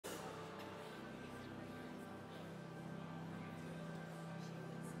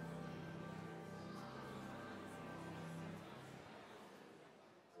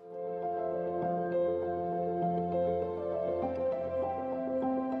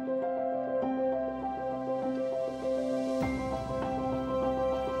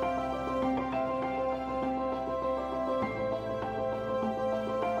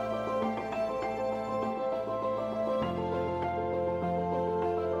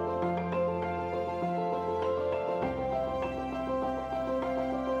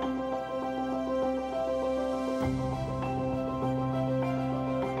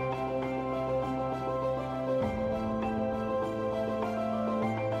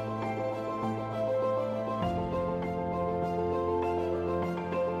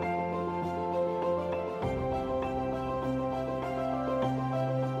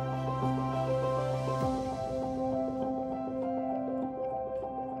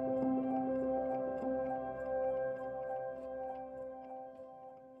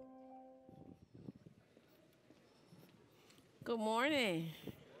Good morning.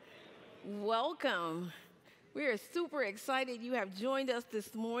 Welcome. We are super excited you have joined us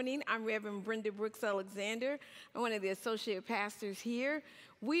this morning. I'm Reverend Brenda Brooks Alexander. I'm one of the associate pastors here.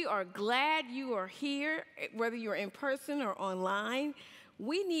 We are glad you are here, whether you're in person or online.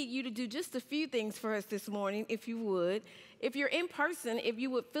 We need you to do just a few things for us this morning, if you would. If you're in person, if you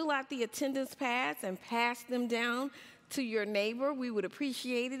would fill out the attendance pads and pass them down to your neighbor, we would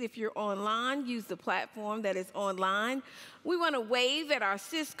appreciate it. If you're online, use the platform that is online. We want to wave at our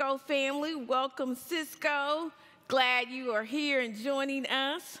Cisco family. Welcome, Cisco. Glad you are here and joining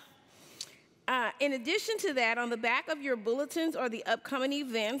us. In addition to that, on the back of your bulletins are the upcoming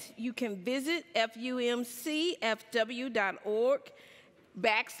events. You can visit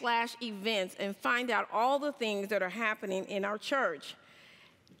fumcfw.org/events and find out all the things that are happening in our church.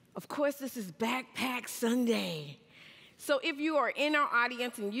 Of course, this is Backpack Sunday. So if you are in our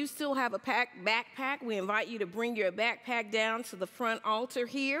audience and you still have a backpack, we invite you to bring your backpack down to the front altar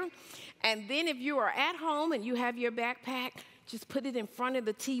here. And then if you are at home and you have your backpack, just put it in front of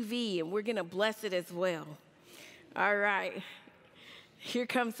the TV and we're going to bless it as well. All right. Here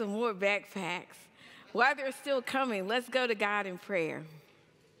comes some more backpacks. While they're still coming, let's go to God in prayer.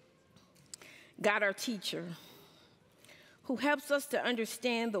 God, our teacher, who helps us to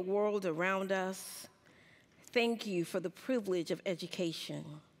understand the world around us, thank you for the privilege of education.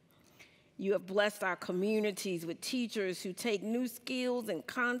 You have blessed our communities with teachers who take new skills and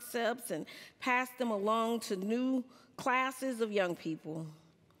concepts and pass them along to new classes of young people.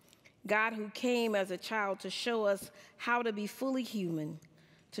 God, who came as a child to show us how to be fully human,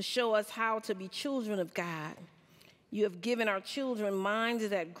 to show us how to be children of God. You have given our children minds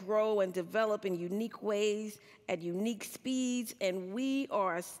that grow and develop in unique ways at unique speeds, and we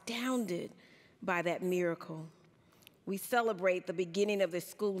are astounded by that miracle. We celebrate the beginning of the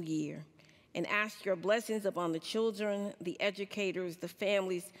school year and ask your blessings upon the children, the educators, the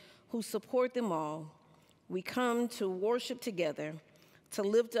families who support them all. We come to worship together, to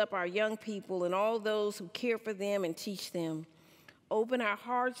lift up our young people and all those who care for them and teach them. Open our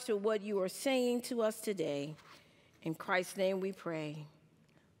hearts to what you are saying to us today. In Christ's name we pray.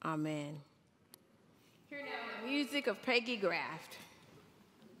 Amen. Hear now the music of Peggy Graft.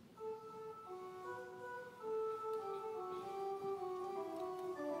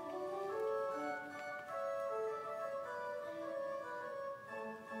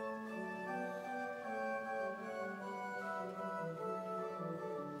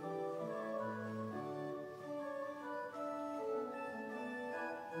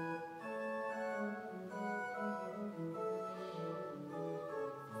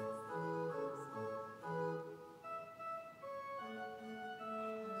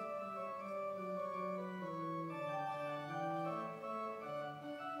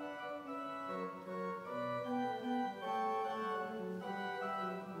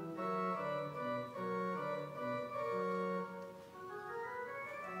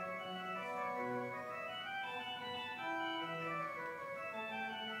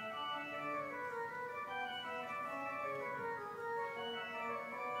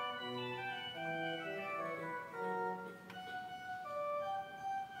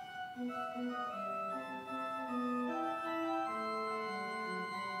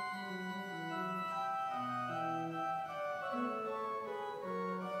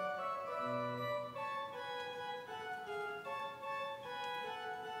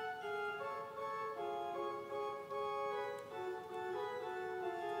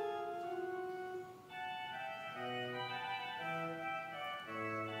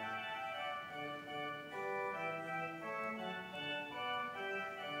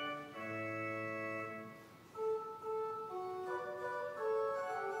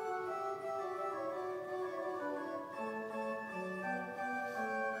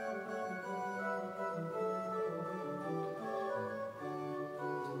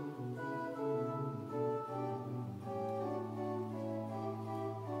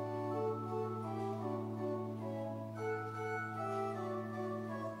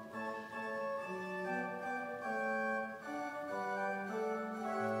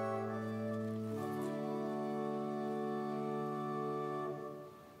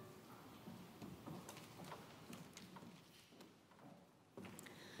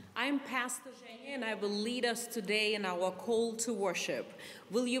 I'm Pastor Jenny, and I will lead us today in our call to worship.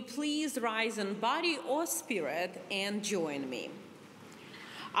 Will you please rise in body or spirit and join me?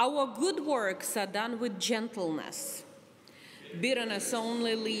 Our good works are done with gentleness. Bitterness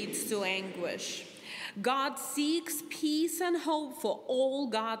only leads to anguish. God seeks peace and hope for all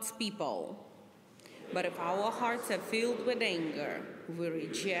God's people. But if our hearts are filled with anger, we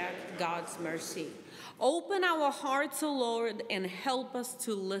reject God's mercy. Open our hearts, O Lord, and help us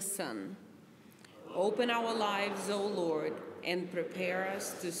to listen. Open our lives, O Lord, and prepare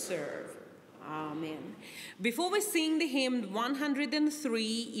us to serve. Amen. Before we sing the hymn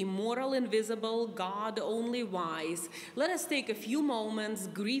 103, Immortal, Invisible, God Only Wise, let us take a few moments,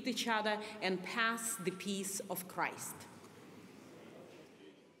 greet each other, and pass the peace of Christ.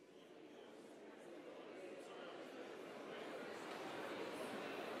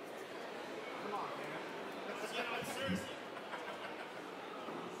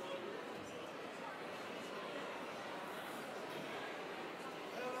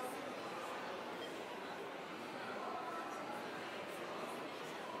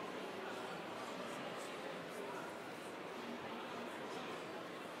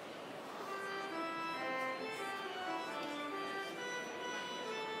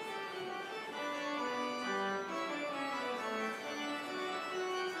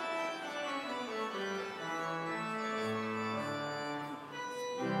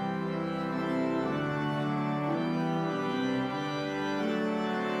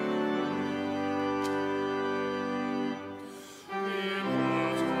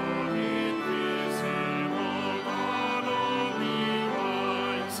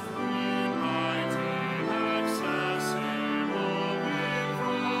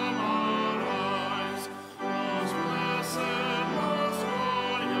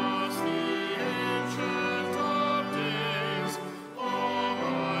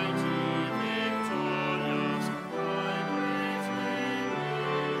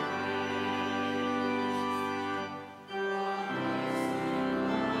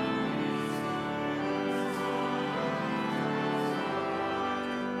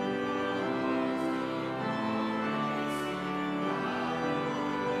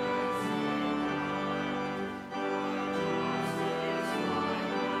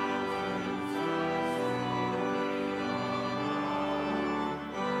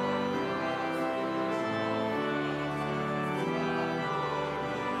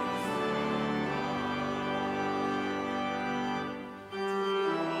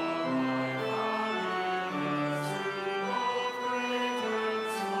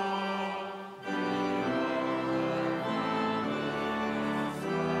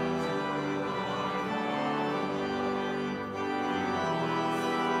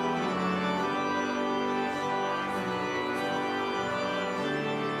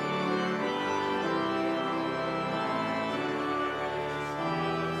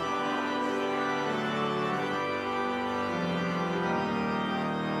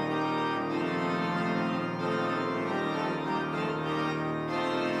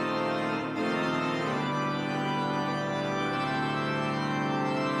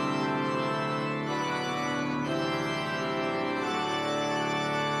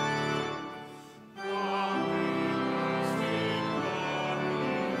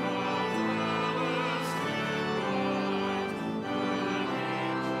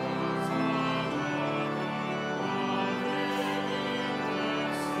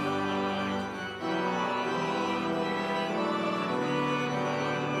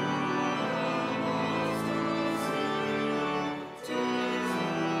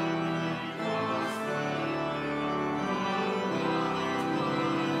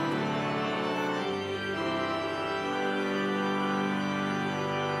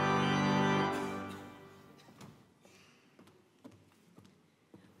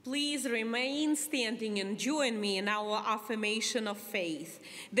 Please remain standing and join me in our affirmation of faith.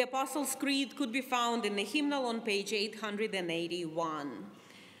 The Apostles' Creed could be found in the hymnal on page 881.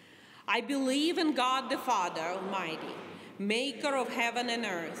 I believe in God the Father Almighty, maker of heaven and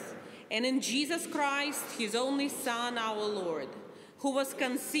earth, and in Jesus Christ, his only Son, our Lord, who was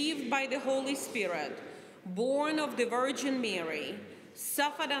conceived by the Holy Spirit, born of the Virgin Mary,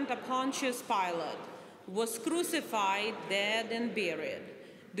 suffered under Pontius Pilate, was crucified, dead, and buried.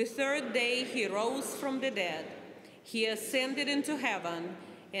 The third day he rose from the dead. He ascended into heaven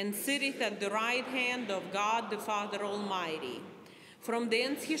and sitteth at the right hand of God the Father Almighty. From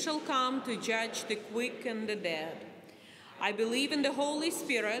thence he shall come to judge the quick and the dead. I believe in the Holy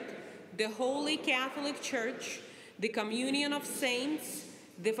Spirit, the Holy Catholic Church, the communion of saints,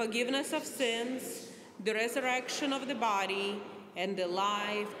 the forgiveness of sins, the resurrection of the body, and the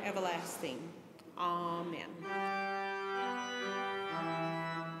life everlasting. Amen.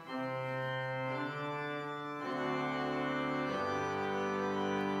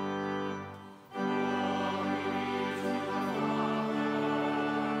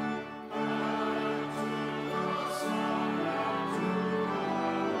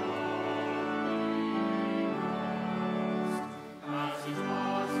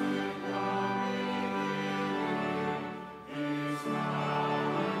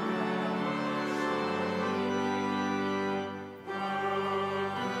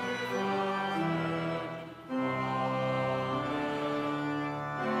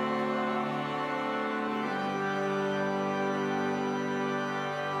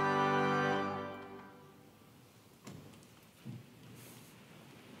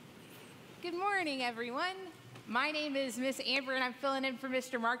 Good morning, everyone. My name is Miss Amber, and I'm filling in for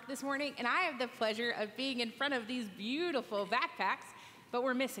Mr. Mark this morning, and I have the pleasure of being in front of these beautiful backpacks, but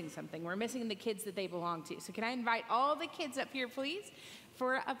we're missing something. We're missing the kids that they belong to. So can I invite all the kids up here, please,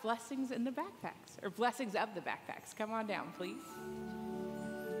 for a blessings in the backpacks, or blessings of the backpacks. Come on down, please.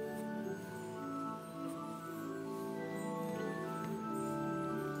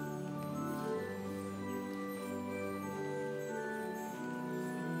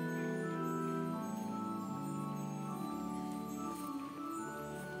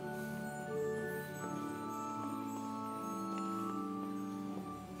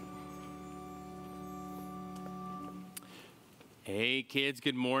 Hey kids,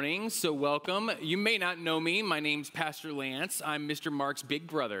 good morning. So welcome. You may not know me. My name's Pastor Lance. I'm Mr. Mark's big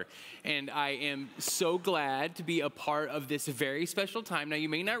brother, and I am so glad to be a part of this very special time. Now, you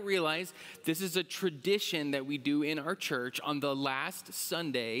may not realize this is a tradition that we do in our church on the last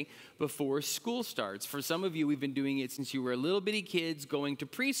Sunday before school starts. For some of you, we've been doing it since you were little bitty kids going to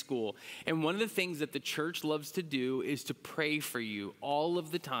preschool. And one of the things that the church loves to do is to pray for you all of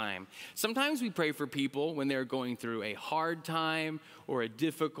the time. Sometimes we pray for people when they're going through a hard time or a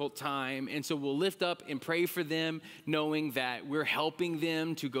difficult time. And so we'll lift up and pray for them, knowing that we're helping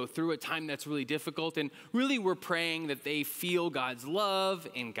them to go through a time that's really difficult. And really, we're praying that they feel God's love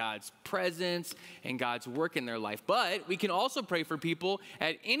and God's presence and God's work in their life. But we can also pray for people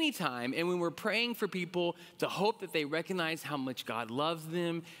at any time. And when we're praying for people, to hope that they recognize how much God loves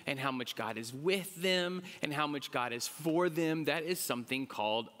them and how much God is with them and how much God is for them, that is something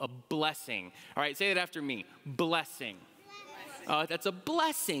called a blessing. All right, say that after me. Blessing. That's a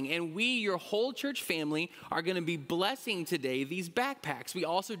blessing, and we, your whole church family, are going to be blessing today these backpacks. We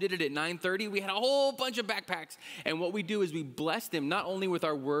also did it at 9:30. We had a whole bunch of backpacks, and what we do is we bless them not only with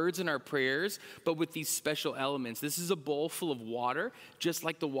our words and our prayers, but with these special elements. This is a bowl full of water, just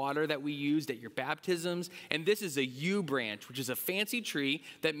like the water that we used at your baptisms, and this is a yew branch, which is a fancy tree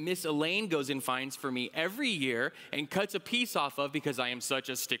that Miss Elaine goes and finds for me every year and cuts a piece off of because I am such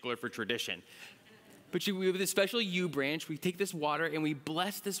a stickler for tradition. But we have this special yew branch. We take this water and we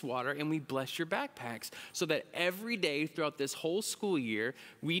bless this water and we bless your backpacks so that every day throughout this whole school year,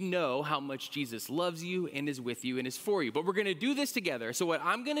 we know how much Jesus loves you and is with you and is for you. But we're going to do this together. So what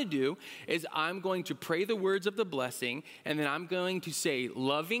I'm going to do is I'm going to pray the words of the blessing, and then I'm going to say,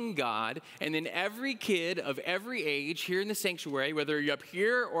 loving God, and then every kid of every age here in the sanctuary, whether you're up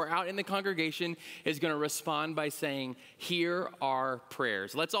here or out in the congregation, is going to respond by saying, hear our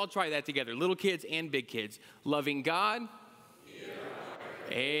prayers. Let's all try that together, little kids and big kids. Loving God.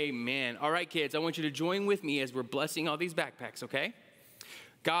 Amen. All right, kids, I want you to join with me as we're blessing all these backpacks, okay?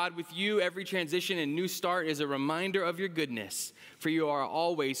 God, with you, every transition and new start is a reminder of your goodness, for you are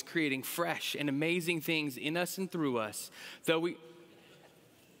always creating fresh and amazing things in us and through us. That we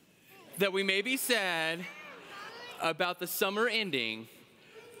may be sad about the summer ending,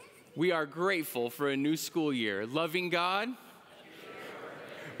 we are grateful for a new school year. Loving God.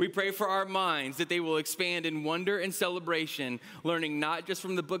 We pray for our minds that they will expand in wonder and celebration, learning not just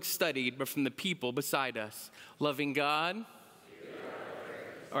from the books studied, but from the people beside us. Loving God.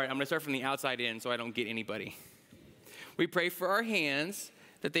 All right, I'm going to start from the outside in so I don't get anybody. We pray for our hands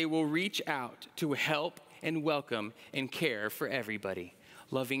that they will reach out to help and welcome and care for everybody.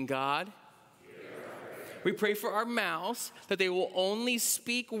 Loving God. We pray for our mouths that they will only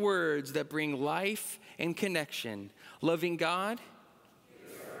speak words that bring life and connection. Loving God.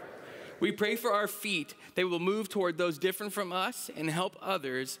 We pray for our feet, they will move toward those different from us and help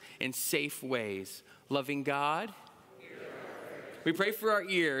others in safe ways. Loving God. We pray for our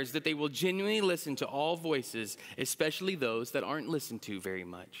ears that they will genuinely listen to all voices, especially those that aren't listened to very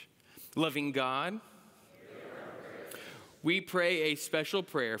much. Loving God. We pray a special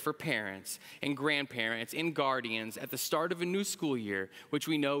prayer for parents and grandparents and guardians at the start of a new school year, which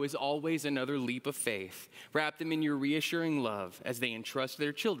we know is always another leap of faith. Wrap them in your reassuring love as they entrust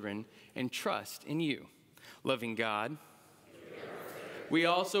their children and trust in you. Loving God. We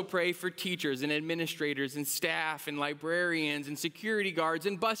also pray for teachers and administrators and staff and librarians and security guards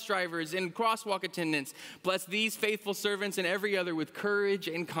and bus drivers and crosswalk attendants. Bless these faithful servants and every other with courage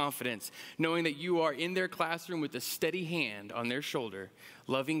and confidence, knowing that you are in their classroom with a steady hand on their shoulder.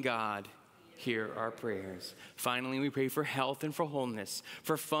 Loving God, hear our prayers. Finally, we pray for health and for wholeness,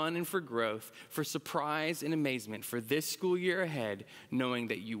 for fun and for growth, for surprise and amazement for this school year ahead, knowing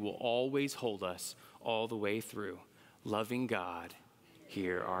that you will always hold us all the way through. Loving God,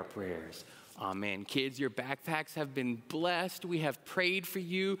 hear our prayers. Amen. Kids, your backpacks have been blessed. We have prayed for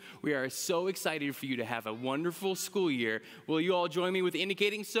you. We are so excited for you to have a wonderful school year. Will you all join me with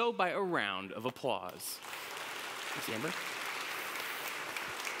indicating so by a round of applause? Thanks, Amber.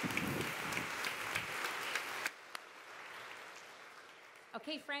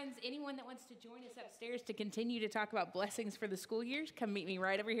 Okay, friends, anyone that wants to join us upstairs to continue to talk about blessings for the school years, come meet me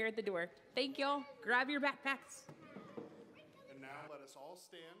right over here at the door. Thank y'all. Grab your backpacks. And now let us all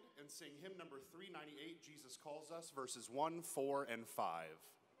stand and sing hymn number 398, Jesus Calls Us, verses 1, 4, and 5.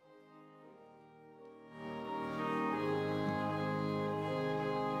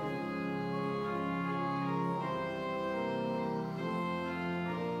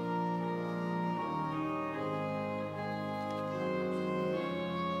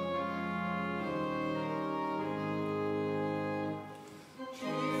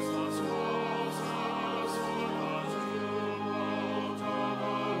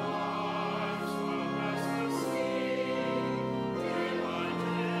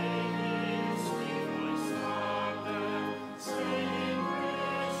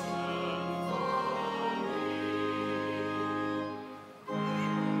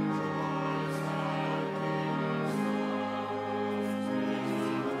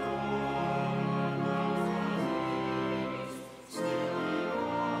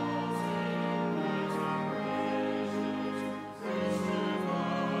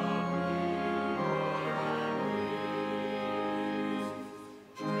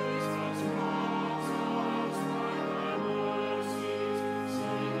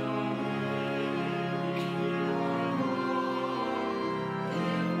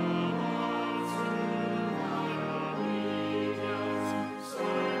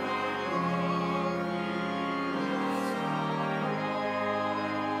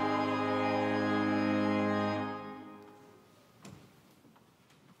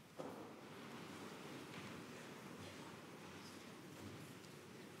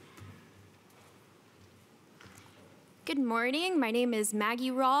 Good morning. My name is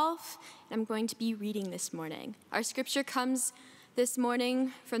Maggie Rolfe, and I'm going to be reading this morning. Our scripture comes this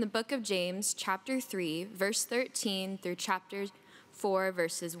morning from the book of James, chapter 3, verse 13 through chapter 4,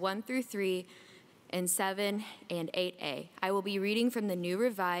 verses 1 through 3, and 7 and 8a. I will be reading from the New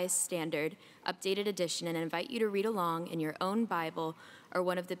Revised Standard Updated Edition and invite you to read along in your own Bible or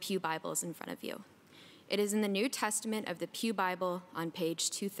one of the Pew Bibles in front of you. It is in the New Testament of the Pew Bible on page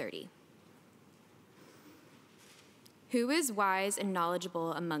 230. Who is wise and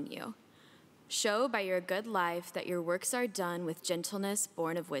knowledgeable among you? Show by your good life that your works are done with gentleness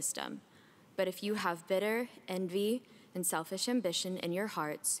born of wisdom. But if you have bitter envy and selfish ambition in your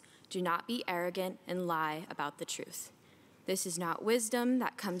hearts, do not be arrogant and lie about the truth. This is not wisdom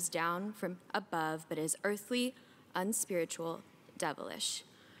that comes down from above, but is earthly, unspiritual, devilish.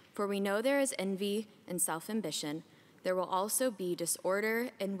 For we know there is envy and self-ambition. There will also be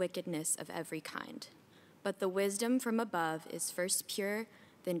disorder and wickedness of every kind. But the wisdom from above is first pure,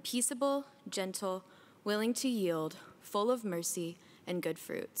 then peaceable, gentle, willing to yield, full of mercy and good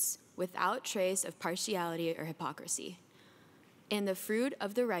fruits, without trace of partiality or hypocrisy. And the fruit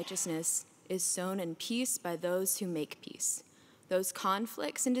of the righteousness is sown in peace by those who make peace. Those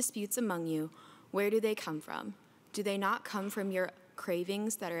conflicts and disputes among you, where do they come from? Do they not come from your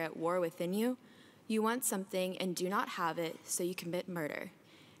cravings that are at war within you? You want something and do not have it, so you commit murder.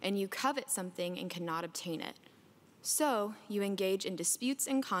 And you covet something and cannot obtain it. So you engage in disputes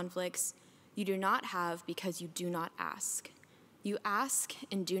and conflicts you do not have because you do not ask. You ask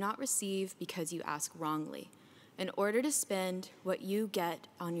and do not receive because you ask wrongly, in order to spend what you get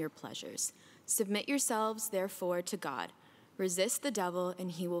on your pleasures. Submit yourselves, therefore, to God. Resist the devil, and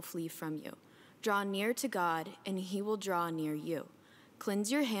he will flee from you. Draw near to God, and he will draw near you.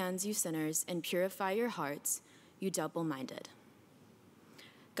 Cleanse your hands, you sinners, and purify your hearts, you double-minded.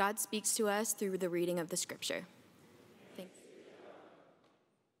 God speaks to us through the reading of the scripture. Thanks.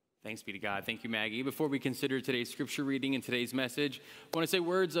 Thanks be to God. Thank you, Maggie. Before we consider today's scripture reading and today's message, I want to say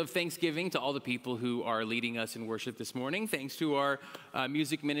words of thanksgiving to all the people who are leading us in worship this morning. Thanks to our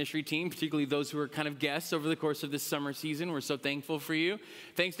music ministry team, particularly those who are kind of guests over the course of this summer season. We're so thankful for you.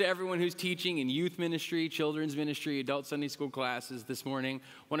 Thanks to everyone who's teaching in youth ministry, children's ministry, adult Sunday school classes this morning.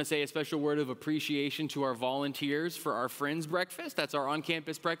 I want to say a special word of appreciation to our volunteers for our Friends Breakfast. That's our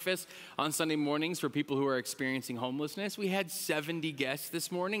on-campus breakfast on Sunday mornings for people who are experiencing homelessness. We had 70 guests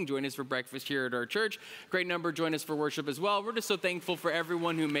this morning join us for breakfast here at our church. Great number join us for worship as well. We're just so thankful for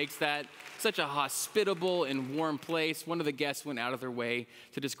everyone who makes that such a hospitable and warm place. One of the guests went out of their way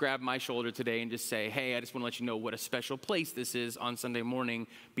to just grab my shoulder today and just say, hey, I just want to let you know what a special place this is on Sunday morning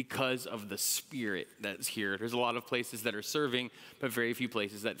because of the spirit that's here. There's a lot of places that are serving, but very few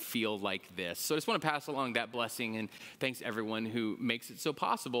places that feel like this. So I just want to pass along that blessing and thanks to everyone who makes it so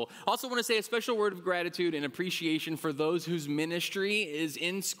possible. Also want to say a special word of gratitude and appreciation for those whose ministry is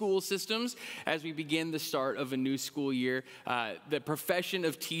in school systems as we begin the start of a new school year. The profession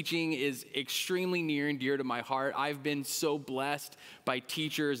of teaching is extremely near and dear to my heart. I've been so blessed by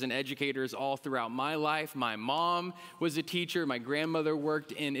teachers and educators all throughout my life. My mom was a teacher. My grandmother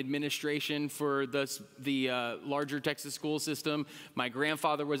worked in administration for the larger Texas school system. My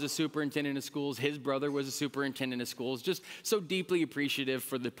grandfather was a superintendent of schools. His brother was a superintendent of schools. Just so deeply appreciative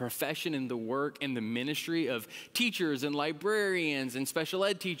for the profession and the work and the ministry of teachers and librarians and special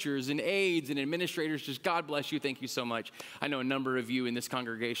ed teachers and aides and administrators. Just God bless you. Thank you so much. I know a number of you in this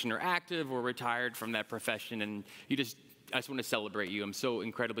congregation are active or retired from that profession, and I just want to celebrate you. I'm so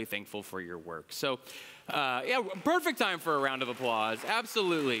incredibly thankful for your work. So, yeah, perfect time for a round of applause.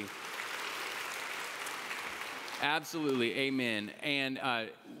 Absolutely. Absolutely, amen. And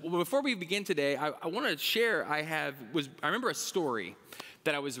before we begin today, I want to share, I remember a story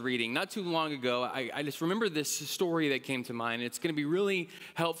that I was reading not too long ago. I just remember this story that came to mind. It's going to be really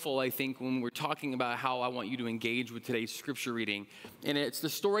helpful, I think, when we're talking about how I want you to engage with today's scripture reading. And it's the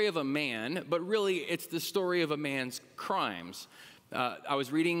story of a man, but really it's the story of a man's crimes. I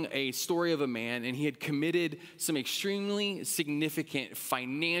was reading a story of a man, and he had committed some extremely significant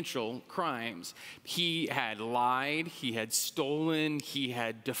financial crimes. He had lied, he had stolen, he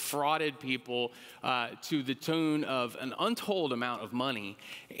had defrauded people to the tune of an untold amount of money.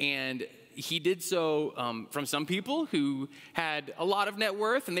 And he did so from some people who had a lot of net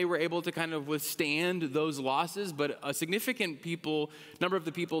worth, and they were able to kind of withstand those losses. But a significant number of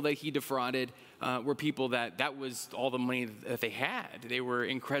the people that he defrauded were people that was all the money that they had. They were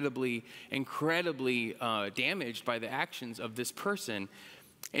incredibly damaged by the actions of this person.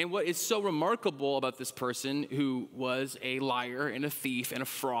 And what is so remarkable about this person, who was a liar and a thief and a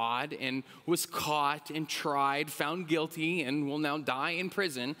fraud and was caught and tried, found guilty, and will now die in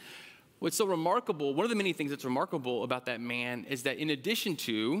prison, what's so remarkable, one of the many things that's remarkable about that man is that in addition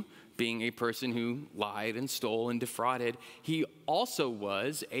to being a person who lied and stole and defrauded, he also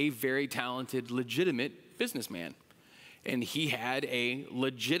was a very talented, legitimate businessman. And he had a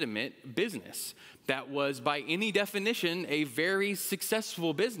legitimate business that was, by any definition, a very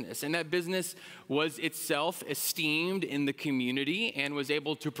successful business. And that business was itself esteemed in the community and was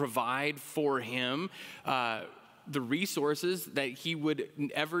able to provide for him the resources that he would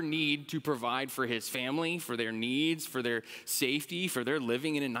ever need to provide for his family, for their needs, for their safety, for their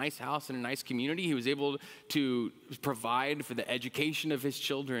living in a nice house in a nice community. He was able to provide for the education of his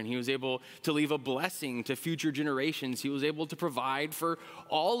children. He was able to leave a blessing to future generations. He was able to provide for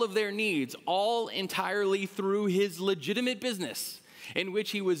all of their needs, all entirely through his legitimate business, in which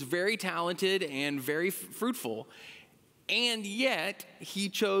he was very talented and very fruitful. And yet, he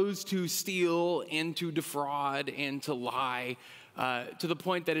chose to steal and to defraud and to lie to the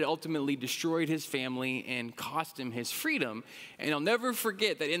point that it ultimately destroyed his family and cost him his freedom. And I'll never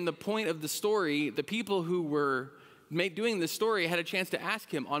forget that in the point of the story, the people who were doing this story had a chance to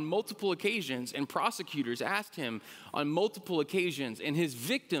ask him on multiple occasions, and prosecutors asked him on multiple occasions, and his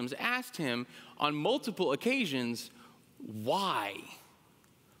victims asked him on multiple occasions, why?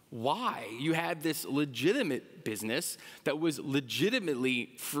 Why? You had this legitimate business that was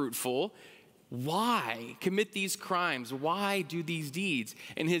legitimately fruitful. Why commit these crimes? Why do these deeds?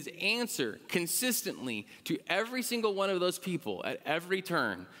 And his answer consistently to every single one of those people at every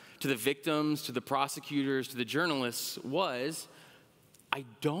turn, to the victims, to the prosecutors, to the journalists, was, I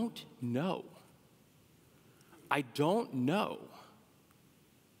don't know. I don't know.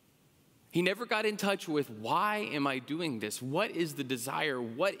 He never got in touch with, why am I doing this? What is the desire?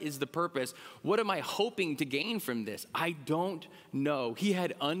 What is the purpose? What am I hoping to gain from this? I don't know. He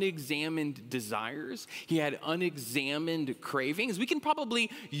had unexamined desires. He had unexamined cravings. We can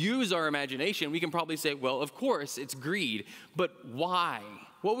probably use our imagination. We can probably say, well, of course, it's greed. But why?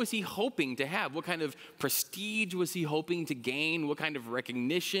 What was he hoping to have? What kind of prestige was he hoping to gain? What kind of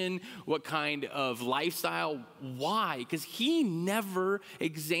recognition? What kind of lifestyle? Why? Because he never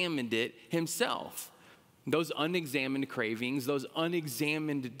examined it himself. Those unexamined cravings, those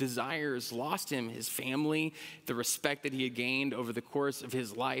unexamined desires lost him his family, the respect that he had gained over the course of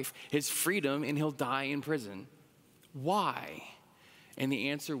his life, his freedom, and he'll die in prison. Why? And the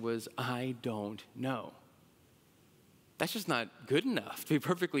answer was, I don't know. That's just not good enough, to be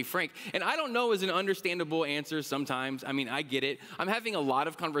perfectly frank. And I don't know is an understandable answer sometimes. I mean, I get it. I'm having a lot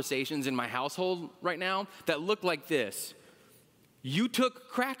of conversations in my household right now that look like this. You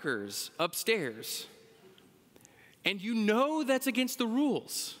took crackers upstairs, and you know that's against the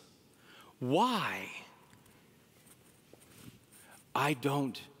rules. Why? I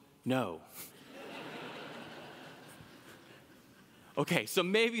don't know. Okay, so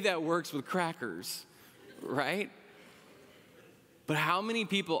maybe that works with crackers, right? But how many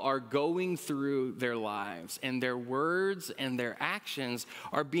people are going through their lives and their words and their actions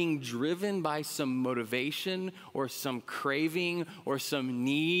are being driven by some motivation or some craving or some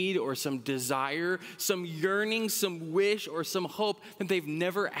need or some desire, some yearning, some wish, or some hope that they've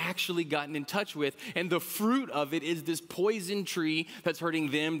never actually gotten in touch with? And the fruit of it is this poison tree that's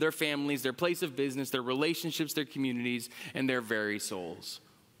hurting them, their families, their place of business, their relationships, their communities, and their very souls.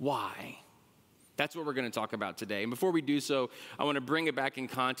 Why? That's what we're going to talk about today. And before we do so, I want to bring it back in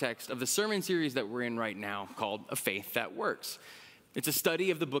context of the sermon series that we're in right now called A Faith That Works. It's a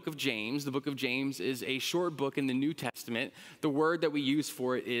study of the book of James. The book of James is a short book in the New Testament. The word that we use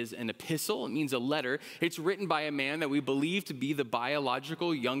for it is an epistle. It means a letter. It's written by a man that we believe to be the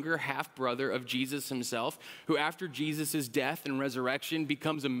biological younger half-brother of Jesus himself, who after Jesus' death and resurrection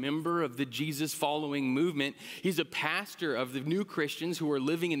becomes a member of the Jesus-following movement. He's a pastor of the new Christians who are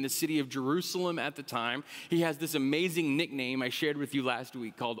living in the city of Jerusalem at the time. He has this amazing nickname I shared with you last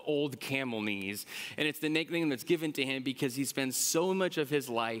week called Old Camel Knees. And it's the nickname that's given to him because he spends so much of his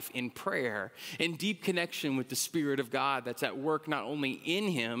life in prayer, in deep connection with the Spirit of God that's at work not only in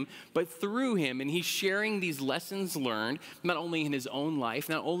him, but through him. And he's sharing these lessons learned, not only in his own life,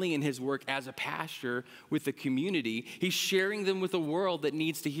 not only in his work as a pastor with the community, he's sharing them with a world that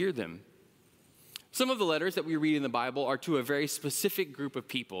needs to hear them. Some of the letters that we read in the Bible are to a very specific group of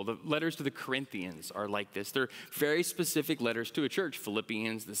people. The letters to the Corinthians are like this. They're very specific letters to a church.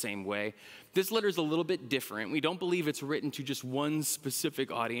 Philippians, the same way. This letter is a little bit different. We don't believe it's written to just one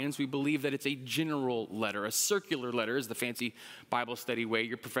specific audience. We believe that it's a general letter. A circular letter is the fancy Bible study way.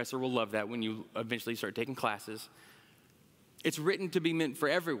 Your professor will love that when you eventually start taking classes. It's written to be meant for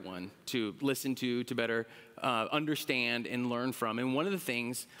everyone to listen to better understand and learn from. And one of the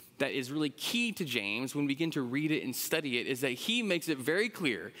things that is really key to James when we begin to read it and study it is that he makes it very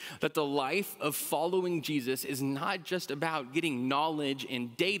clear that the life of following Jesus is not just about getting knowledge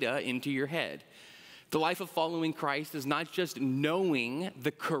and data into your head. The life of following Christ is not just knowing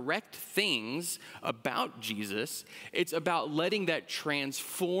the correct things about Jesus. It's about letting that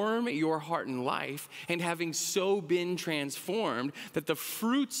transform your heart and life and having so been transformed that the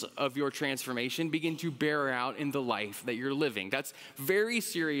fruits of your transformation begin to bear out in the life that you're living. That's very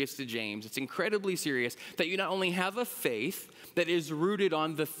serious to James. It's incredibly serious that you not only have a faith that is rooted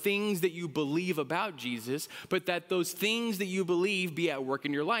on the things that you believe about Jesus, but that those things that you believe be at work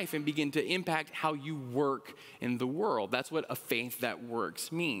in your life and begin to impact how you work in the world. That's what a faith that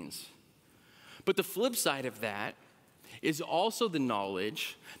works means. But the flip side of that is also the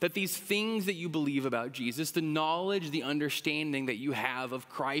knowledge that these things that you believe about Jesus, the knowledge, the understanding that you have of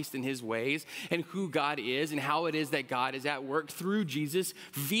Christ and his ways and who God is and how it is that God is at work through Jesus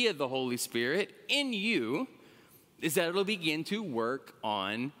via the Holy Spirit in you, is that it'll begin to work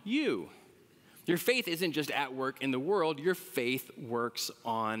on you. Your faith isn't just at work in the world, your faith works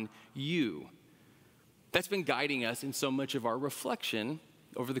on you. That's been guiding us in so much of our reflection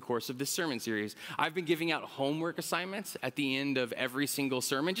over the course of this sermon series. I've been giving out homework assignments at the end of every single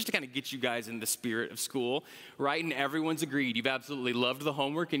sermon just to kind of get you guys in the spirit of school, right? And everyone's agreed. You've absolutely loved the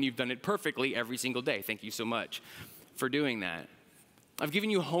homework and you've done it perfectly every single day. Thank you so much for doing that. I've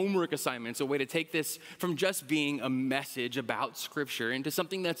given you homework assignments, a way to take this from just being a message about Scripture into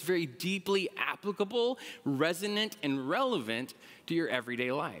something that's very deeply applicable, resonant, and relevant to your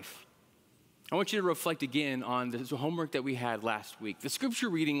everyday life. I want you to reflect again on the homework that we had last week. The Scripture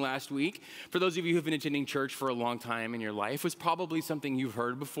reading last week, for those of you who have been attending church for a long time in your life, was probably something you've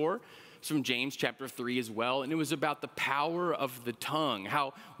heard before. It's from James chapter 3 as well, and it was about the power of the tongue,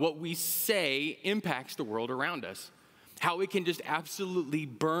 how what we say impacts the world around us. How it can just absolutely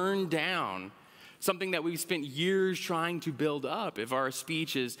burn down something that we've spent years trying to build up. If our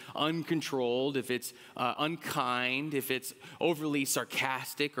speech is uncontrolled, if it's unkind, if it's overly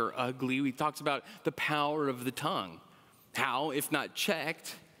sarcastic or ugly, we talked about the power of the tongue. How, if not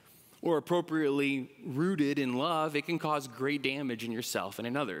checked or appropriately rooted in love, it can cause great damage in yourself and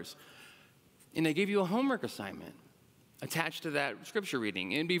in others. And I gave you a homework assignment attached to that scripture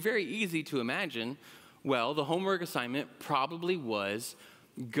reading. It'd be very easy to imagine. Well, the homework assignment probably was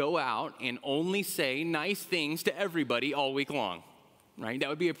go out and only say nice things to everybody all week long, right? That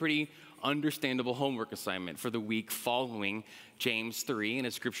would be a pretty understandable homework assignment for the week following James 3 and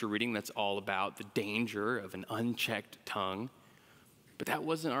a scripture reading that's all about the danger of an unchecked tongue. But that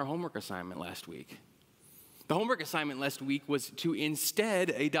wasn't our homework assignment last week. The homework assignment last week was to instead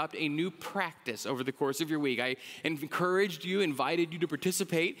adopt a new practice over the course of your week. I encouraged you, invited you to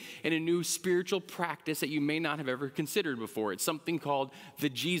participate in a new spiritual practice that you may not have ever considered before. It's something called the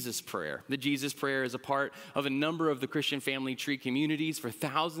Jesus Prayer. The Jesus Prayer is a part of a number of the Christian Family Tree communities for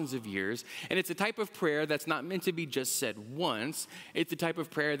thousands of years, and it's a type of prayer that's not meant to be just said once. It's a type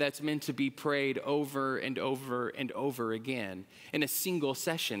of prayer that's meant to be prayed over and over and over again in a single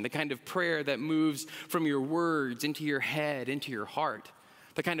session, the kind of prayer that moves from your words into your head, into your heart.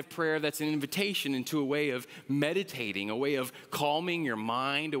 The kind of prayer that's an invitation into a way of meditating, a way of calming your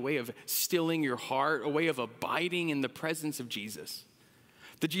mind, a way of stilling your heart, a way of abiding in the presence of Jesus.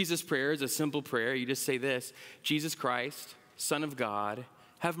 The Jesus Prayer is a simple prayer. You just say this: Jesus Christ, Son of God,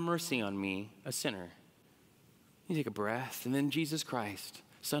 have mercy on me, a sinner. You take a breath, and then Jesus Christ,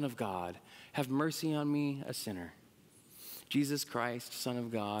 Son of God, have mercy on me, a sinner. Jesus Christ, Son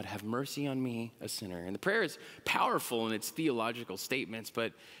of God, have mercy on me, a sinner. And the prayer is powerful in its theological statements,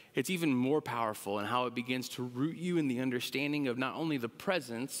 but it's even more powerful in how it begins to root you in the understanding of not only the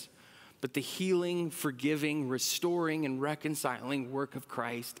presence, but the healing, forgiving, restoring, and reconciling work of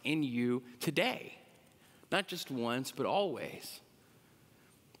Christ in you today. Not just once, but always.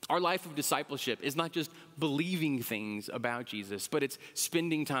 Our life of discipleship is not just believing things about Jesus, but it's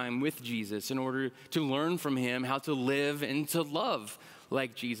spending time with Jesus in order to learn from him how to live and to love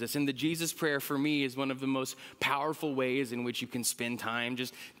like Jesus. And the Jesus Prayer for me is one of the most powerful ways in which you can spend time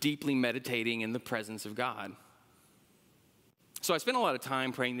just deeply meditating in the presence of God. So I spent a lot of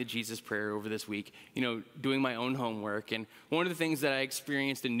time praying the Jesus Prayer over this week, doing my own homework. And one of the things that I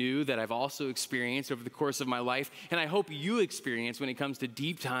experienced anew that I've also experienced over the course of my life, and I hope you experience when it comes to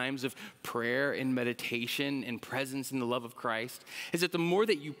deep times of prayer and meditation and presence in the love of Christ, is that the more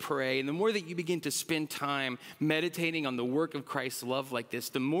that you pray and the more that you begin to spend time meditating on the work of Christ's love like this,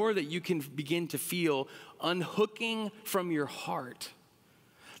 the more that you can begin to feel unhooking from your heart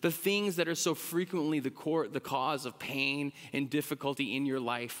the things that are so frequently the cause of pain and difficulty in your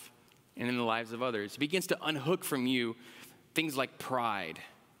life and in the lives of others. It begins to unhook from you things like pride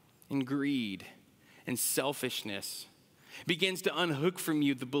and greed and selfishness. It begins to unhook from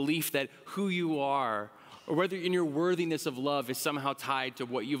you the belief that who you are, or whether in your worthiness of love, is somehow tied to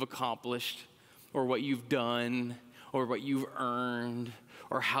what you've accomplished or what you've done or what you've earned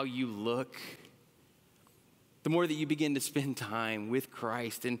or how you look. The more that you begin to spend time with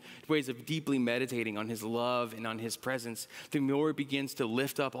Christ in ways of deeply meditating on his love and on his presence, the more it begins to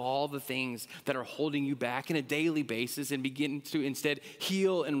lift up all the things that are holding you back on a daily basis and begin to instead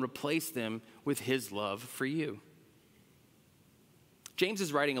heal and replace them with his love for you. James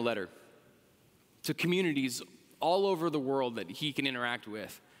is writing a letter to communities all over the world that he can interact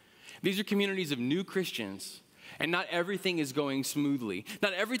with. These are communities of new Christians. And not everything is going smoothly.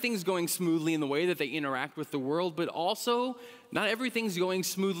 Not everything's going smoothly in the way that they interact with the world, but also not everything's going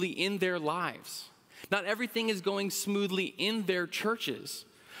smoothly in their lives. Not everything is going smoothly in their churches.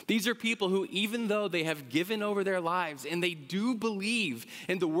 These are people who, even though they have given over their lives and they do believe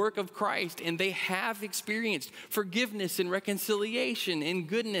in the work of Christ and they have experienced forgiveness and reconciliation and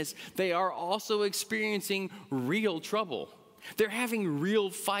goodness, they are also experiencing real trouble. They're having real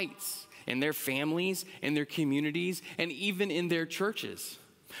fights in their families, in their communities, and even in their churches.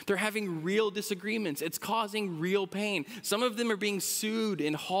 They're having real disagreements. It's causing real pain. Some of them are being sued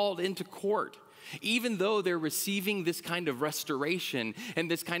and hauled into court, even though they're receiving this kind of restoration and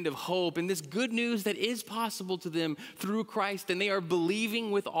this kind of hope and this good news that is possible to them through Christ, and they are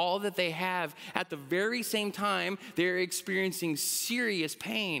believing with all that they have. At the very same time, they're experiencing serious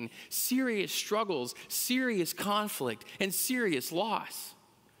pain, serious struggles, serious conflict, and serious loss.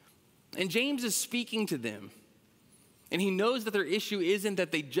 And James is speaking to them, and he knows that their issue isn't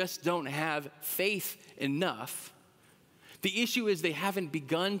that they just don't have faith enough. The issue is they haven't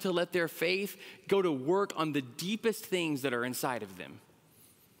begun to let their faith go to work on the deepest things that are inside of them.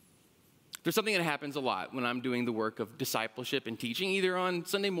 There's something that happens a lot when I'm doing the work of discipleship and teaching, either on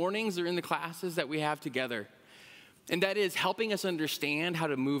Sunday mornings or in the classes that we have together. And that is helping us understand how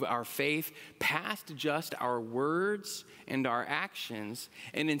to move our faith past just our words and our actions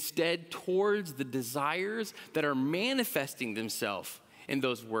and instead towards the desires that are manifesting themselves in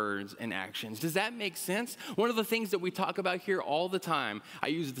those words and actions. Does that make sense? One of the things that we talk about here all the time, I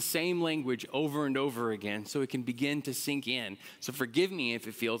use the same language over and over again so it can begin to sink in. So forgive me if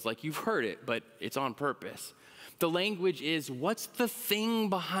it feels like you've heard it, but it's on purpose. The language is, what's the thing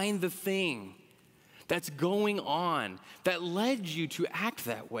behind the thing that's going on that led you to act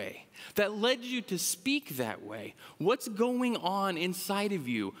that way, that led you to speak that way? What's going on inside of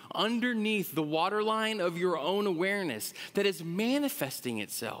you, underneath the waterline of your own awareness, that is manifesting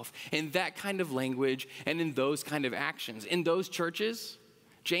itself in that kind of language and in those kind of actions? In those churches,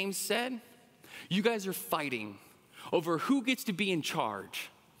 James said, you guys are fighting over who gets to be in charge,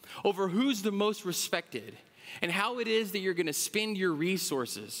 over who's the most respected, and how it is that you're going to spend your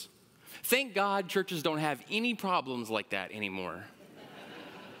resources. Thank God churches don't have any problems like that anymore.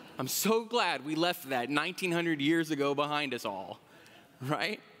 I'm so glad we left that 1900 years ago behind us all,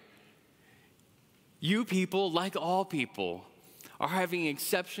 right? You people, like all people, are having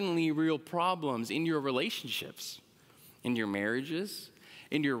exceptionally real problems in your relationships, in your marriages,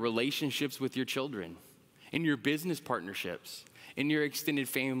 in your relationships with your children, in your business partnerships, in your extended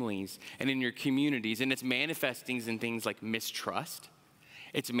families, and in your communities. And it's manifesting in things like mistrust.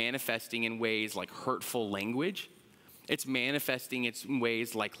 It's manifesting in ways like hurtful language. It's manifesting in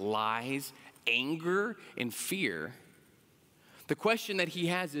ways like lies, anger, and fear. The question that he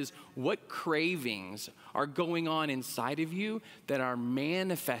has is, what cravings are going on inside of you that are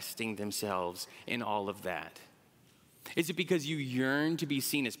manifesting themselves in all of that? Is it because you yearn to be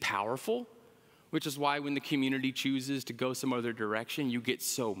seen as powerful, which is why when the community chooses to go some other direction, you get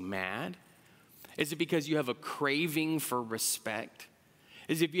so mad? Is it because you have a craving for respect?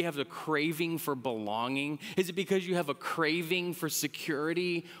 Is it because you have a craving for belonging? Is it because you have a craving for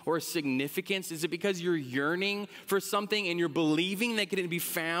security or significance? Is it because you're yearning for something and you're believing that can be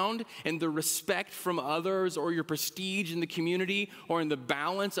found in the respect from others or your prestige in the community or in the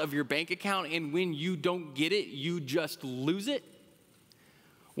balance of your bank account, and when you don't get it, you just lose it?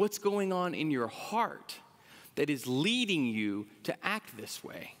 What's going on in your heart that is leading you to act this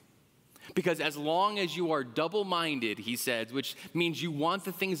way? Because as long as you are double-minded, he says, which means you want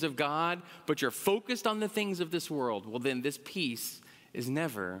the things of God, but you're focused on the things of this world, well, then this peace is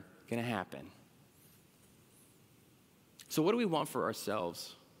never going to happen. So what do we want for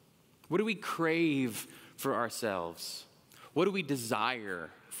ourselves? What do we crave for ourselves? What do we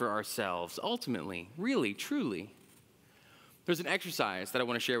desire for ourselves ultimately, really, truly? There's an exercise that I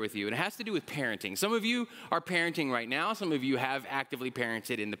want to share with you, and it has to do with parenting. Some of you are parenting right now. Some of you have actively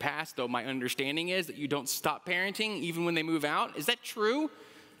parented in the past, though my understanding is that you don't stop parenting even when they move out. Is that true?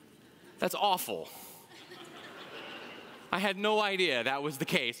 That's awful. I had no idea that was the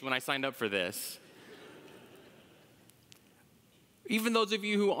case when I signed up for this. Even those of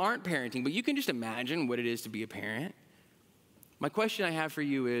you who aren't parenting, but you can just imagine what it is to be a parent. My question I have for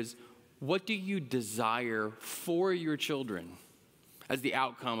you is, what do you desire for your children as the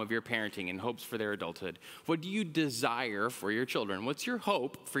outcome of your parenting and hopes for their adulthood? What do you desire for your children? What's your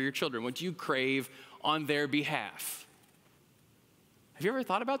hope for your children? What do you crave on their behalf? Have you ever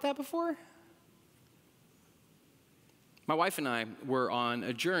thought about that before? My wife and I were on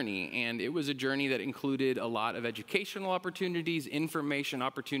a journey, and it was a journey that included a lot of educational opportunities, information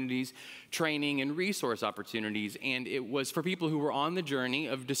opportunities, training, and resource opportunities. And it was for people who were on the journey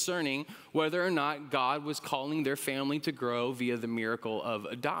of discerning whether or not God was calling their family to grow via the miracle of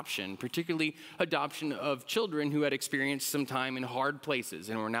adoption, particularly adoption of children who had experienced some time in hard places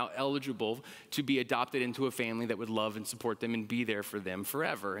and were now eligible to be adopted into a family that would love and support them and be there for them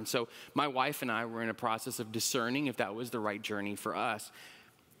forever. And so my wife and I were in a process of discerning if that was the right journey for us.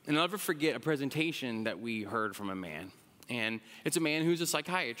 And I'll never forget a presentation that we heard from a man. And it's a man who's a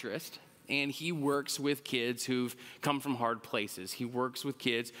psychiatrist, and he works with kids who've come from hard places. He works with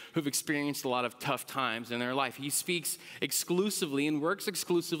kids who've experienced a lot of tough times in their life. He speaks exclusively and works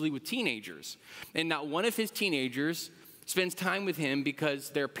exclusively with teenagers. And not one of his teenagers spends time with him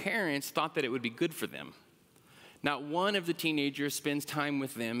because their parents thought that it would be good for them. Not one of the teenagers spends time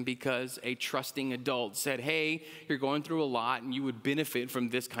with them because a trusting adult said, hey, you're going through a lot and you would benefit from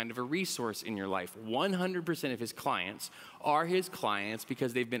this kind of a resource in your life. 100% of his clients are his clients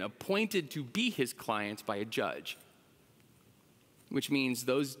because they've been appointed to be his clients by a judge, which means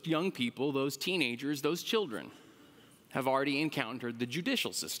those young people, those teenagers, those children have already encountered the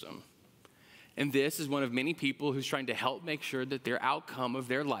judicial system. And this is one of many people who's trying to help make sure that their outcome of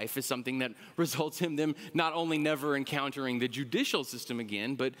their life is something that results in them not only never encountering the judicial system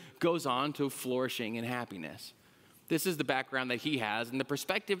again, but goes on to flourishing and happiness. This is the background that he has and the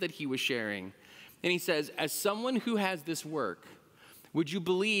perspective that he was sharing. And he says, as someone who has this work, would you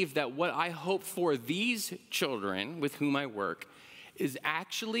believe that what I hope for these children with whom I work is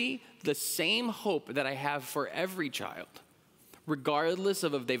actually the same hope that I have for every child? regardless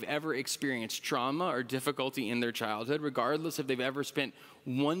of if they've ever experienced trauma or difficulty in their childhood, regardless if they've ever spent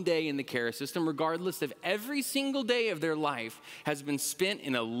one day in the care system, regardless if every single day of their life has been spent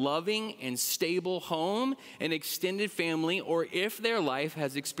in a loving and stable home, an extended family, or if their life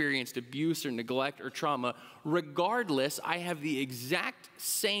has experienced abuse or neglect or trauma, regardless, I have the exact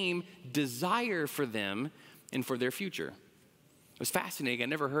same desire for them and for their future. It was fascinating. I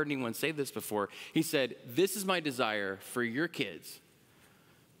never heard anyone say this before. He said, this is my desire for your kids.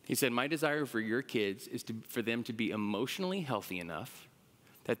 He said, my desire for your kids is for them to be emotionally healthy enough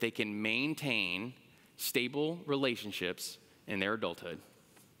that they can maintain stable relationships in their adulthood.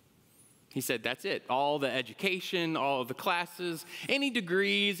 He said, that's it. All the education, all of the classes, any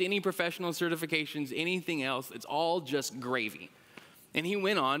degrees, any professional certifications, anything else, it's all just gravy. And he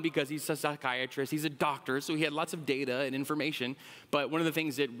went on because he's a psychiatrist, he's a doctor, so he had lots of data and information. But one of the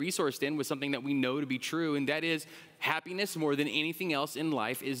things that resourced in was something that we know to be true, and that is happiness more than anything else in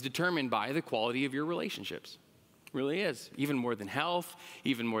life is determined by the quality of your relationships. It really is. Even more than health,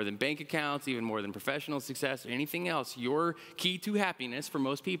 even more than bank accounts, even more than professional success, or anything else. Your key to happiness for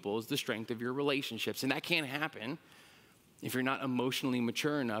most people is the strength of your relationships. And that can't happen if you're not emotionally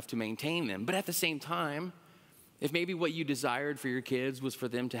mature enough to maintain them. But at the same time, if maybe what you desired for your kids was for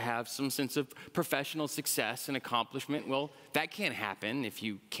them to have some sense of professional success and accomplishment, well, that can't happen if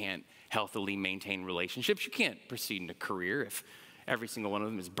you can't healthily maintain relationships. You can't proceed in a career if every single one of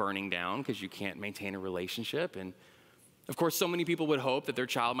them is burning down because you can't maintain a relationship. And of course, so many people would hope that their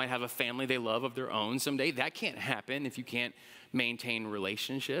child might have a family they love of their own someday. That can't happen if you can't maintain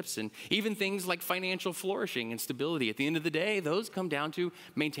relationships. And even things like financial flourishing and stability, at the end of the day, those come down to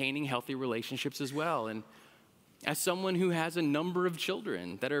maintaining healthy relationships as well. And as someone who has a number of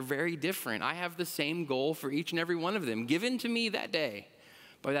children that are very different, I have the same goal for each and every one of them, given to me that day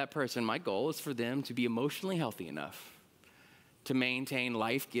by that person. My goal is for them to be emotionally healthy enough to maintain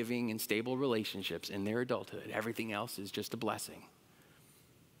life-giving and stable relationships in their adulthood. Everything else is just a blessing.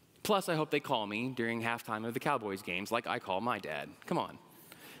 Plus, I hope they call me during halftime of the Cowboys games like I call my dad. Come on.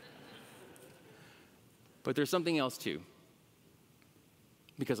 But there's something else too,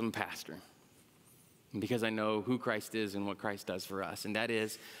 because I'm a pastor. And because I know who Christ is and what Christ does for us. And that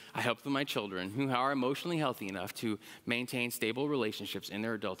is, I hope that my children who are emotionally healthy enough to maintain stable relationships in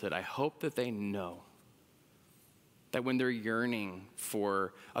their adulthood, I hope that they know that when they're yearning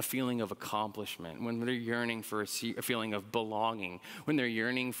for a feeling of accomplishment, when they're yearning for a feeling of belonging, when they're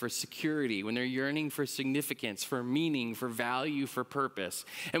yearning for security, when they're yearning for significance, for meaning, for value, for purpose,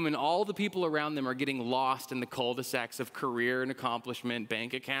 and when all the people around them are getting lost in the cul-de-sacs of career and accomplishment,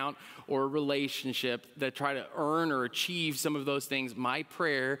 bank account, or relationship that try to earn or achieve some of those things, my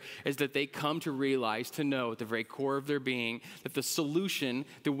prayer is that they come to realize, to know at the very core of their being, that the solution,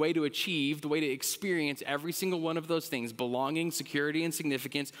 the way to achieve, the way to experience every single one of those things, belonging, security, and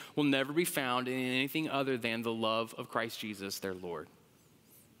significance, will never be found in anything other than the love of Christ Jesus, their Lord.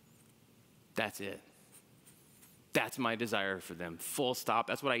 That's it. That's my desire for them. Full stop.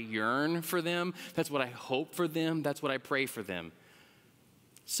 That's what I yearn for them. That's what I hope for them. That's what I pray for them.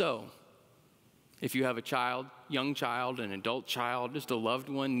 So, if you have a child, young child, an adult child, just a loved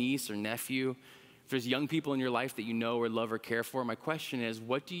one, niece or nephew, if there's young people in your life that you know or love or care for, my question is,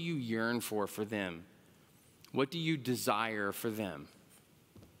 what do you yearn for them? What do you desire for them?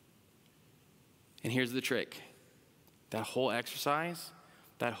 And here's the trick. That whole exercise,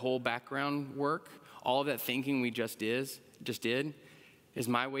 that whole background work, all of that thinking we just did, is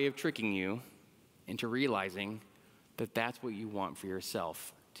my way of tricking you into realizing that that's what you want for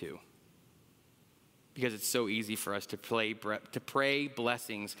yourself too. Because it's so easy for us to pray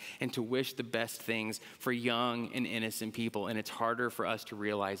blessings and to wish the best things for young and innocent people. And it's harder for us to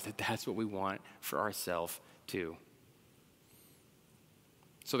realize that that's what we want for ourselves too.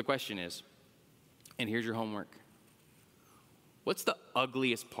 So the question is, and here's your homework. What's the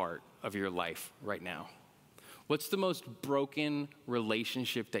ugliest part of your life right now? What's the most broken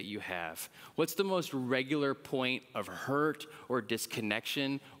relationship that you have? What's the most regular point of hurt or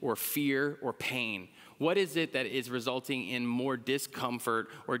disconnection or fear or pain? What is it that is resulting in more discomfort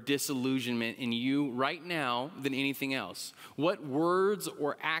or disillusionment in you right now than anything else? What words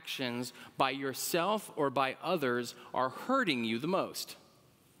or actions by yourself or by others are hurting you the most?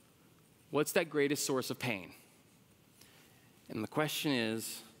 What's that greatest source of pain? And the question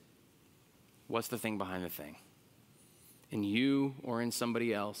is, what's the thing behind the thing? In you or in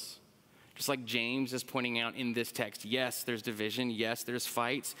somebody else? Just like James is pointing out in this text, yes, there's division. Yes, there's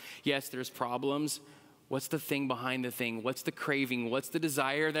fights. Yes, there's problems. What's the thing behind the thing? What's the craving? What's the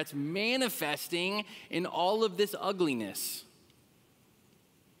desire that's manifesting in all of this ugliness?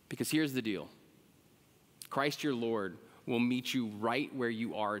 Because here's the deal. Christ your Lord will meet you right where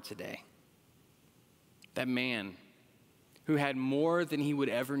you are today. That man who had more than he would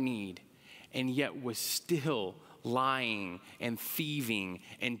ever need and yet was still lying and thieving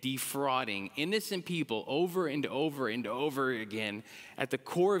and defrauding innocent people over and over and over again, at the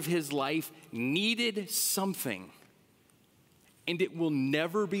core of his life, needed something. And it will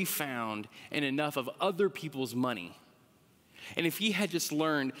never be found in enough of other people's money. And if he had just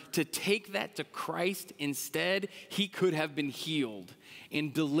learned to take that to Christ instead, he could have been healed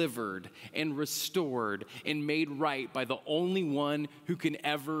and delivered and restored and made right by the only one who can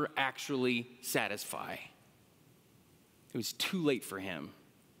ever actually satisfy. It was too late for him.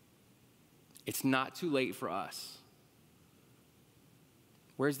 It's not too late for us.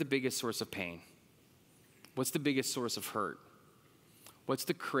 Where's the biggest source of pain? What's the biggest source of hurt? What's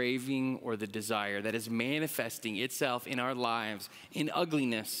the craving or the desire that is manifesting itself in our lives in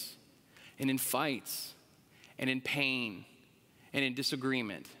ugliness and in fights and in pain and in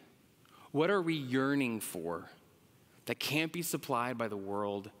disagreement? What are we yearning for that can't be supplied by the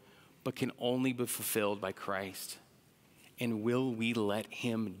world but can only be fulfilled by Christ? And will we let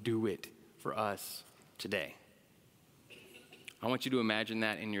him do it for us today? I want you to imagine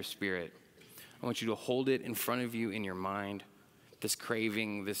that in your spirit. I want you to hold it in front of you in your mind. This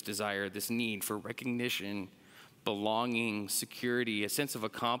craving, this desire, this need for recognition, belonging, security, a sense of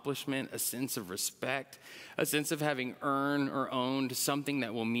accomplishment, a sense of respect, a sense of having earned or owned something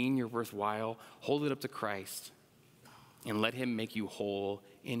that will mean you're worthwhile. Hold it up to Christ and let him make you whole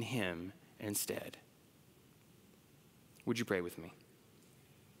in him instead. Would you pray with me?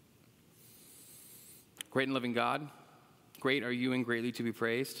 Great and loving God, great are you and greatly to be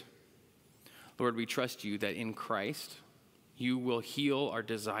praised. Lord, we trust you that in Christ, you will heal our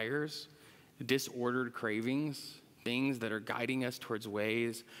desires, disordered cravings, things that are guiding us towards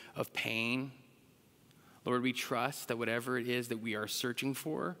ways of pain. Lord, we trust that whatever it is that we are searching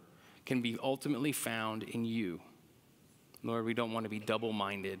for can be ultimately found in you. Lord, we don't want to be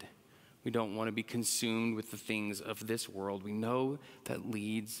double-minded. We don't want to be consumed with the things of this world. We know that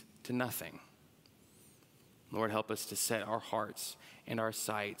leads to nothing. Lord, help us to set our hearts and our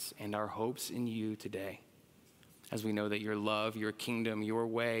sights and our hopes in you today, as we know that your love, your kingdom, your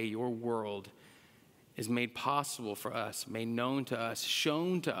way, your world is made possible for us, made known to us,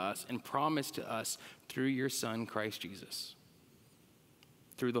 shown to us, and promised to us through your Son, Christ Jesus.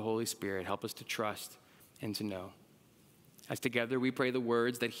 Through the Holy Spirit, help us to trust and to know. As together we pray the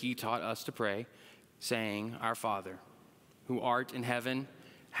words that he taught us to pray, saying, Our Father, who art in heaven,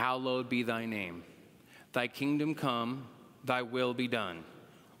 hallowed be thy name. Thy kingdom come, thy will be done,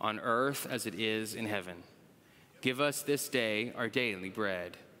 on earth as it is in heaven. Give us this day our daily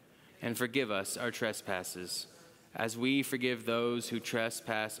bread, and forgive us our trespasses, as we forgive those who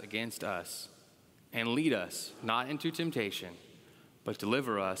trespass against us. And lead us not into temptation, but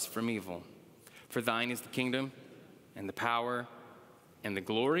deliver us from evil. For thine is the kingdom, and the power, and the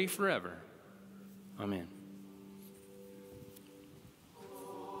glory forever. Amen.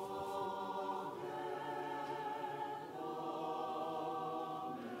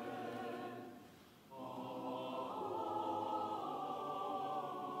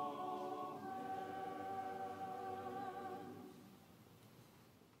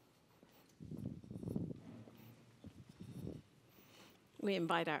 We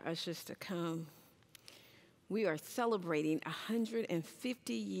invite our ushers to come. We are celebrating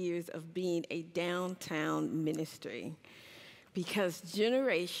 150 years of being a downtown ministry because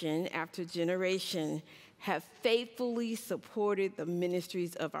generation after generation have faithfully supported the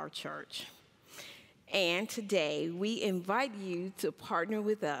ministries of our church. And today, we invite you to partner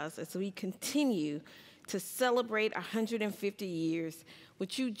with us as we continue to celebrate 150 years.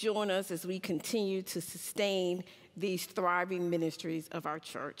 Would you join us as we continue to sustain these thriving ministries of our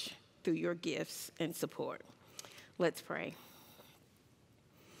church through your gifts and support? Let's pray.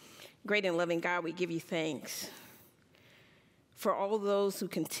 Great and loving God, we give you thanks for all those who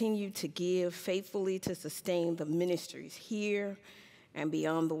continue to give faithfully to sustain the ministries here and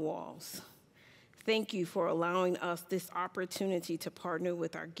beyond the walls. Thank you for allowing us this opportunity to partner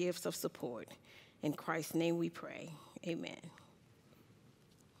with our gifts of support. In Christ's name we pray, amen.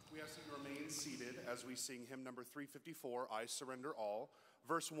 We ask that you remain seated as we sing hymn number 354, I Surrender All.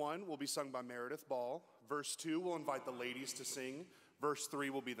 Verse 1 will be sung by Meredith Ball. Verse 2 will invite the ladies to sing. Verse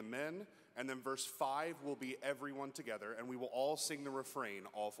 3 will be the men. And then verse 5 will be everyone together. And we will all sing the refrain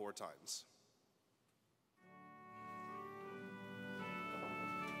all 4 times.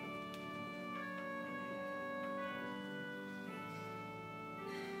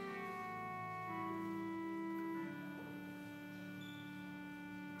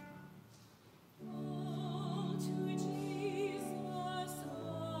 Oh, to Jesus.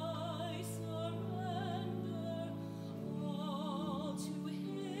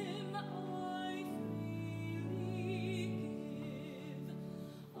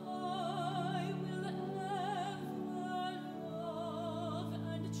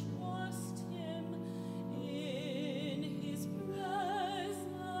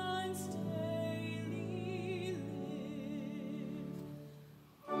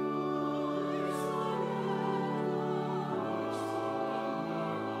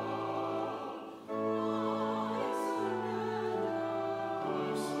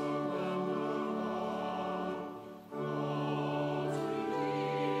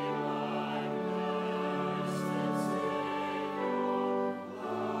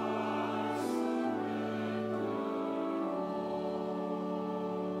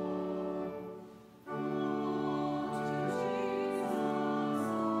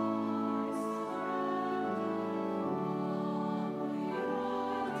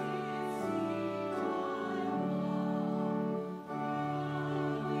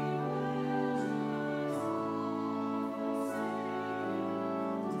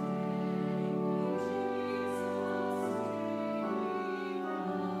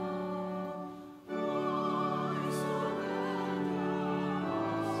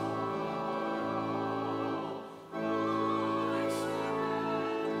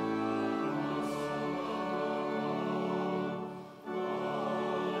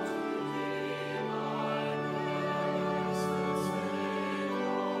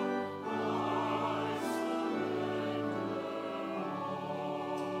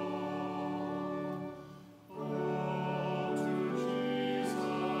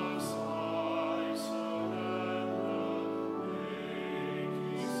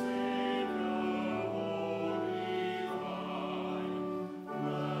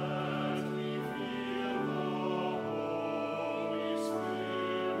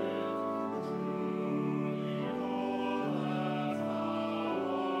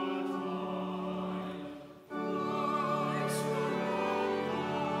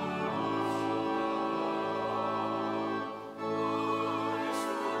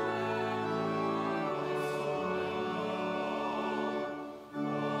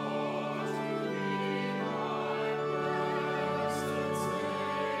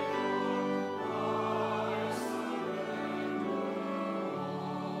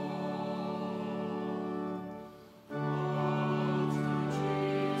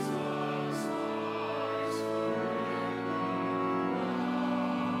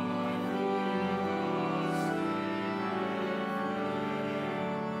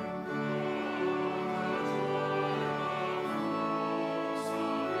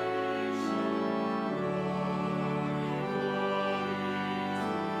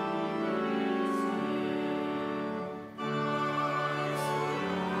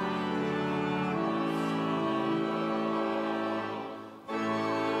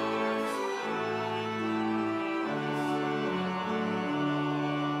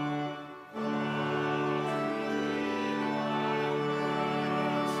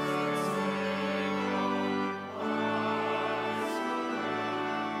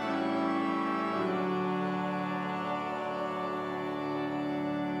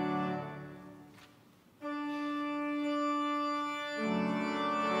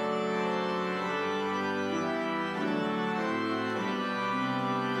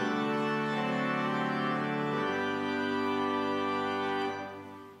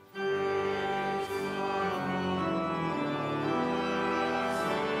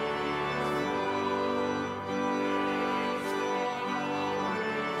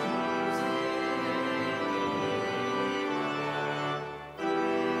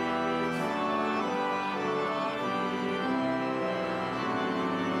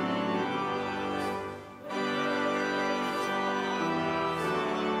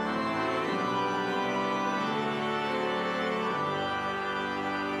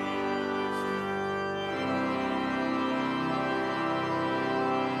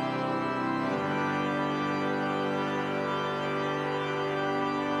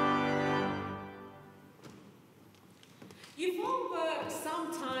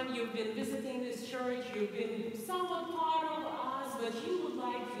 sometime you've been visiting this church, you've been somewhat part of us, but you would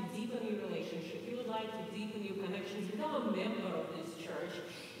like to deepen your relationship, you would like to deepen your connections, become a member of this church.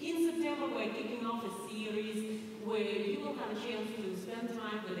 In September, we're kicking off a series where you will have a chance to spend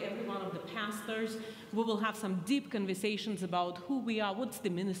time with every one of the pastors. We will have some deep conversations about who we are, what's the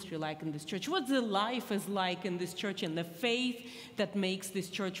ministry like in this church, what the life is like in this church, and the faith that makes this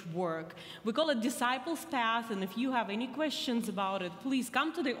church work. We call it Disciples Path, and if you have any questions about it, please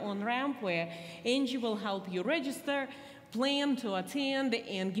come to the on-ramp where Angie will help you register, plan to attend,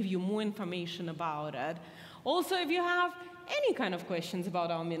 and give you more information about it. Also, if you have any kind of questions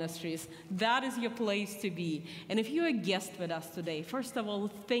about our ministries, that is your place to be. And if you're a guest with us today, first of all,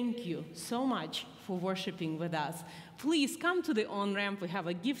 thank you so much for worshiping with us. Please come to the on-ramp. We have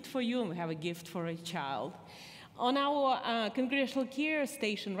a gift for you, and we have a gift for a child. On our congregational care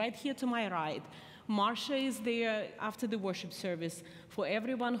station, right here to my right, Marsha is there after the worship service for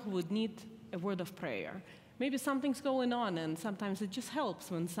everyone who would need a word of prayer. Maybe something's going on, and sometimes it just helps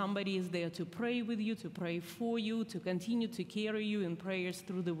when somebody is there to pray with you, to pray for you, to continue to carry you in prayers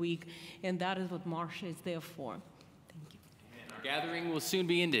through the week, and that is what Marsha is there for. Thank you. Our gathering will soon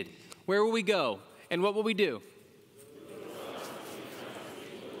be ended. Where will we go, and what will we do?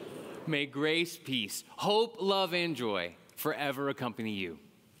 May grace, peace, hope, love, and joy forever accompany you.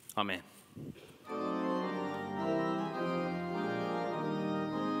 Amen.